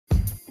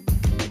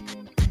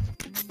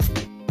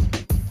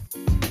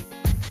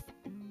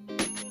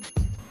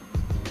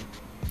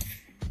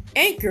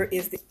Anchor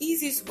is the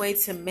easiest way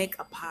to make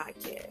a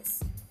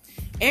podcast.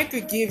 Anchor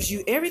gives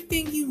you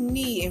everything you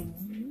need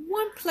in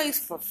one place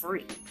for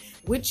free,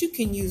 which you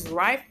can use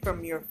right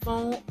from your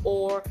phone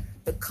or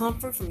the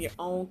comfort from your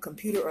own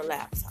computer or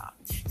laptop.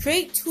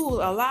 Create tools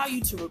allow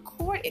you to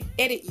record and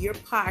edit your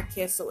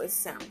podcast so it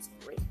sounds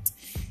great.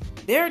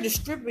 They're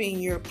distributing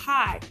your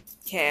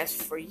podcast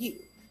for you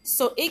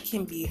so it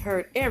can be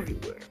heard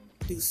everywhere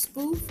through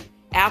Spoof,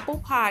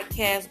 Apple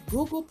Podcasts,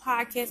 Google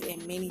Podcasts,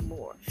 and many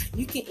more.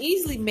 You can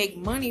easily make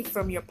money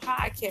from your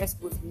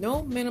podcast with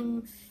no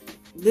minimum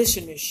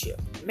listenership.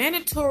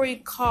 Mandatory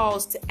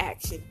calls to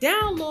action.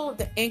 Download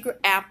the Anchor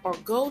app or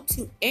go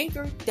to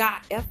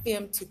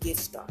anchor.fm to get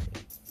started.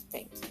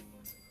 Thank you.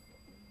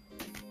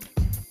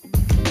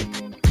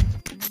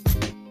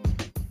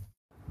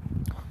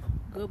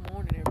 Good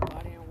morning,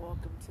 everybody, and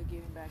welcome to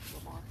Getting Back to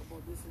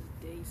Remarkable. This is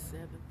day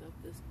 7 of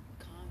this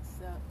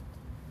concept.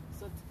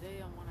 So today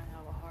I want to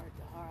have a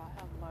heart-to-heart. I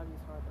have a lot of these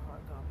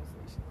heart-to-heart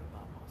conversations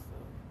about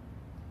myself.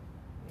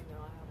 You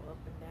know, I have up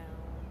and down,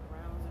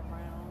 rounds and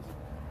rounds, and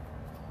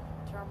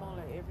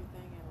turmoil and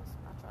everything else.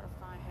 I try to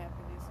find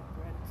happiness and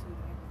gratitude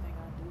in everything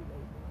I do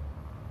lately.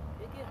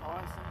 It get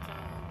hard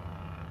sometimes,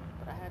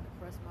 but I had to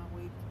press my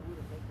way through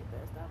to make the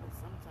best out of it.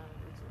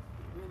 Sometimes it just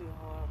be really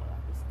hard, but I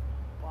just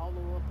follow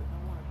up and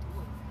don't want to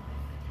do it.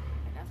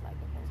 And that's like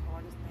the most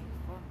hardest thing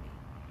for me.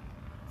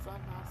 Sun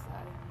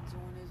outside and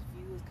enjoying this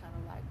view is kind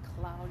of like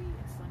cloudy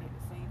and sunny at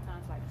the same time.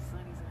 It's like the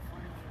sun is in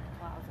front of me and the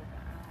clouds are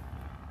behind me.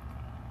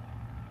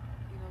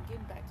 You know,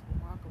 getting back to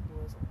Remarkable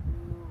is a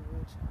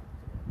real challenge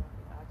for everybody.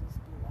 I just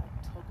be like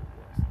tug of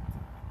war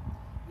sometimes.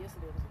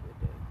 Yesterday was a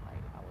good day. Like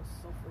I was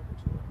so filled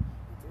with joy.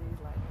 And today's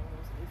like one of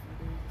those iffy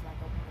days. It's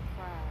like I want to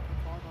cry and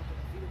fall off in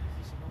a fetal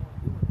position. I don't want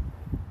to do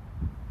anything.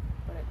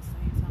 But at the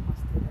same time, I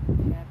still have to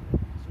be happy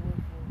and be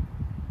joyful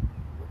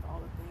with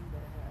all the things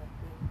that have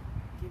been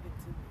given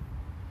to me.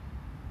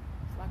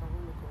 It's like a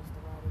roller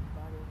coaster ride,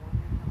 everybody. One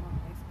minute I'm up,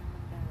 next minute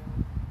I'm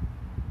down.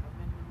 One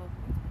minute I'm up,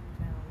 next minute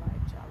I'm down.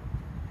 Life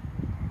challenging.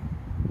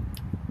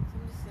 So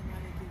I'm just sitting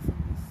out here getting some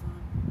of this sun.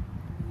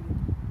 I need it.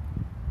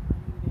 I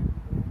need it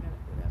every day. I gotta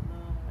feel that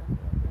love. I gotta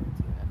feel that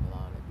gratitude. I gotta feel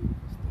all that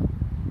beautiful stuff.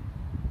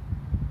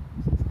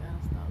 Just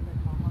gotta stop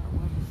letting my heart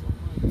worry so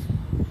much.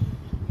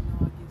 You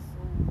know, I get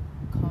so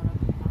caught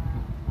up in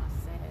my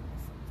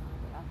sadness sometimes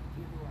that I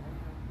forget who I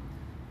am.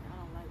 And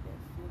I don't like that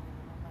feeling.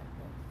 I don't like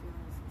that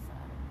feelings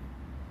inside of me.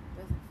 It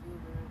doesn't feel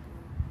very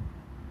good.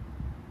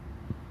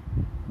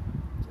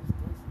 It just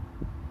doesn't.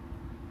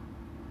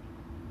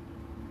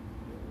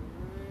 It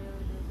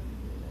really doesn't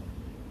feel that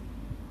good.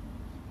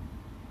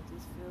 It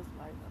just feels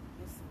like a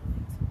missing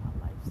link to my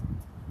life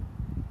sometimes.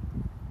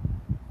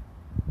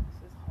 It's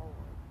just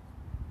hard.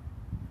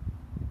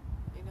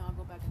 You know, I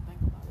go back and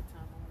think about the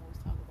time when we always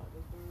talk about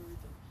the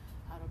birds and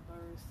how the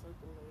birds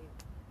circulate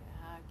and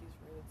how it gets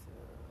ready to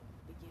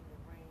begin to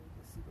rain. You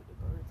can see what the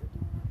birds are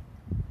doing.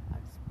 I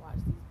just watch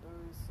these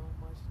birds so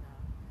much now,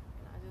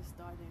 and I just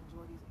started to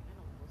enjoy these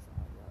animals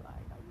out there.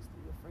 Like I used to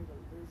be afraid of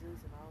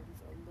lizards and all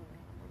these other little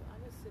animals. I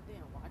just sit there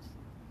and watch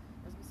them.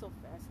 That's what's so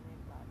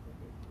fascinating about what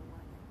they're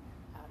doing and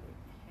how they,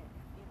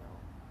 you know,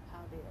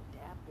 how they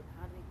adapt and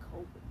how they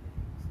cope with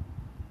things.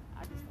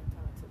 I just like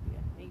turn to be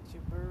a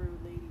nature bird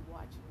lady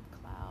watching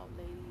cloud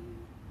lady.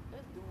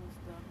 That's doing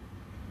stuff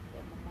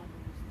that my mama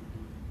used to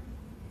do.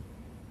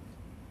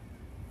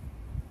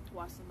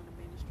 Watch some of the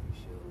ministry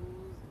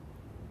shows.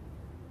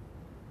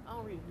 And I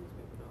don't read a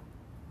newspaper though.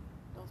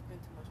 Don't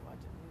spend too much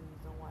watching news.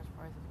 Don't watch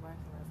Price is Right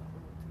unless I'm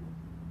willing to.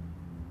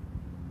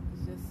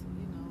 It's just,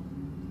 you know,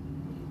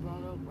 when you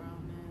brought up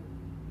around that,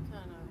 you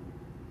kind of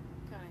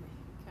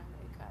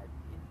got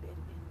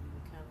embedded in you.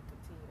 You kind of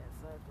continue that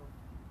circle.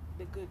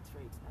 The good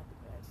traits, not the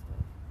bad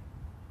stuff.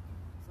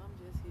 So I'm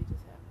just here,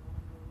 just having one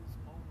of those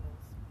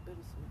moments,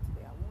 bittersweet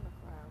today. I want to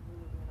cry, I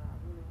really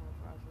want to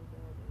cry so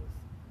bad, but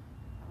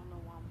I don't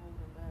know why I'm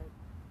holding back.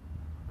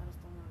 I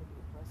just don't want to be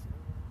depressed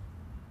anymore.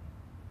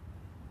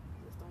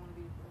 Just don't want to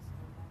be depressed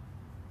anymore.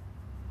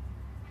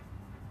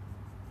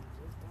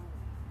 Just don't.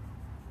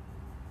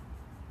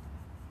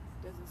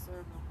 Doesn't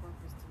serve no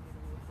purpose to me to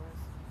be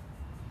depressed.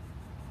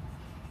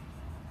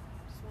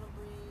 Just want to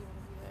breathe, want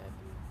to be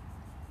happy,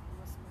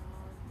 want to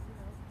smile, you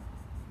know.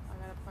 I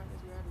gotta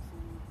practice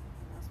gratitude,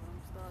 and that's what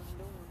I'm starting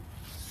doing.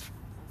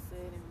 I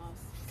said in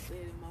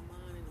my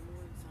mind in the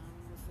morning time,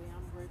 I'm gonna say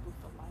I'm grateful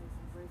for life,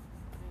 I'm grateful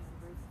for pain, I'm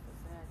grateful for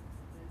sadness,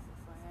 I'm grateful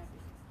for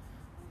happiness,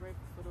 I'm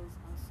grateful for those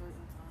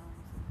uncertain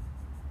times and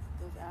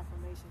those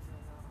affirmations,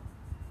 and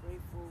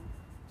grateful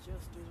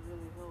gestures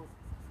really help.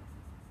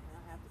 And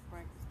I have to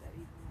practice that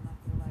even when I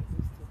feel like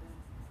this today.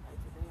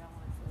 Like today, I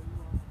want to tell you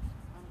all,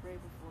 I'm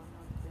grateful for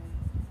another day.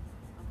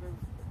 I'm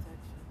grateful for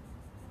protection.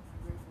 I'm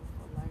grateful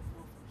for life,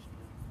 health, and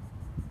strength.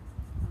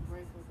 I'm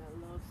grateful that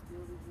love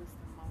still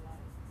exists in my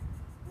life.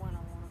 When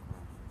I want to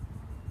cry.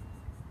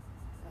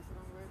 That's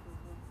what I'm grateful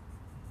for.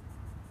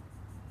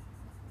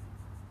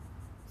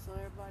 So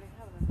everybody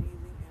have an amazing